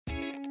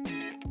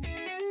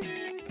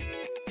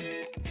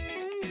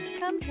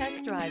Come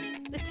test drive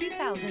the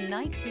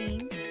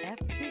 2019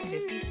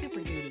 F-250 Super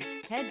Duty.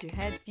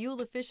 Head-to-head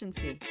fuel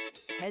efficiency,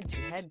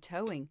 head-to-head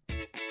towing,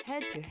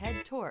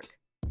 head-to-head torque.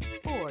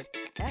 Ford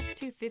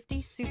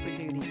F-250 Super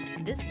Duty.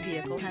 This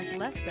vehicle has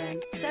less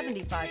than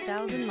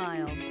 75,000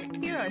 miles.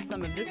 Here are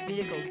some of this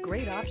vehicle's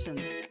great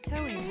options: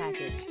 towing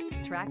package,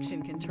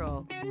 traction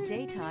control,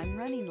 daytime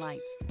running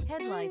lights,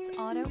 headlights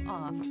auto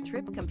off,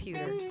 trip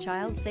computer,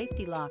 child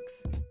safety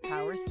locks,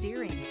 power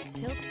steering,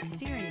 tilt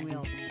steering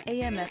wheel,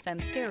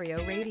 AM/FM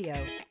stereo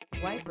radio,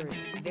 wipers,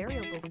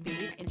 variable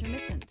speed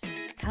intermittent.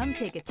 Come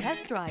take a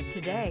test drive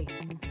today.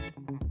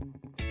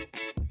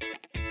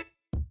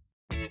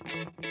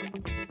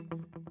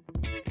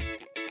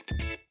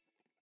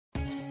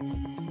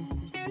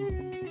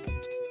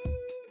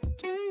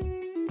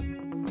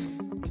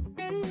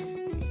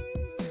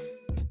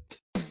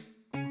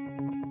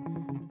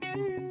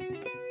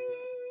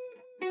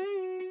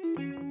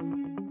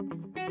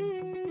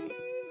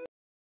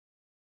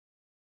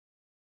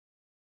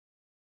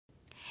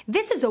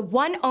 This is a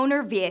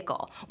one-owner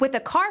vehicle with a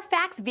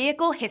Carfax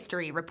Vehicle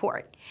History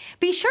Report.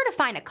 Be sure to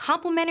find a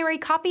complimentary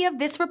copy of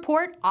this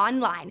report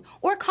online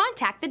or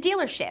contact the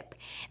dealership.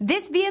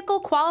 This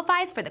vehicle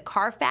qualifies for the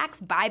Carfax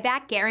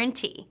Buyback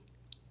Guarantee.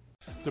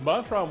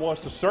 DeMontrond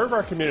wants to serve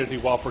our community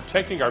while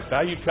protecting our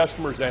valued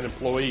customers and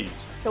employees.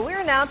 So we're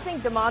announcing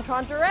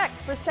DeMontrond Direct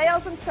for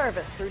sales and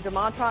service through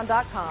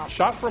DeMontrond.com.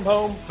 Shop from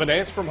home,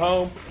 finance from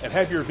home, and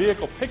have your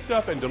vehicle picked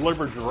up and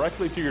delivered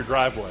directly to your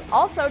driveway.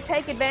 Also,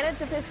 take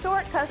advantage of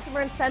historic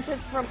customer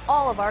incentives from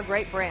all of our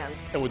great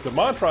brands. And with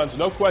DeMontrond's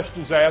no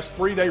questions asked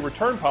 3-day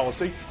return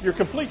policy, your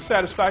complete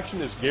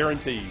satisfaction is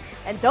guaranteed.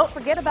 And don't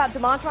forget about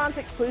DeMontrond's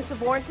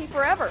exclusive warranty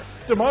forever.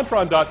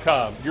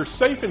 DeMontrond.com, your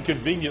safe and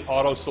convenient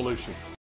auto solution.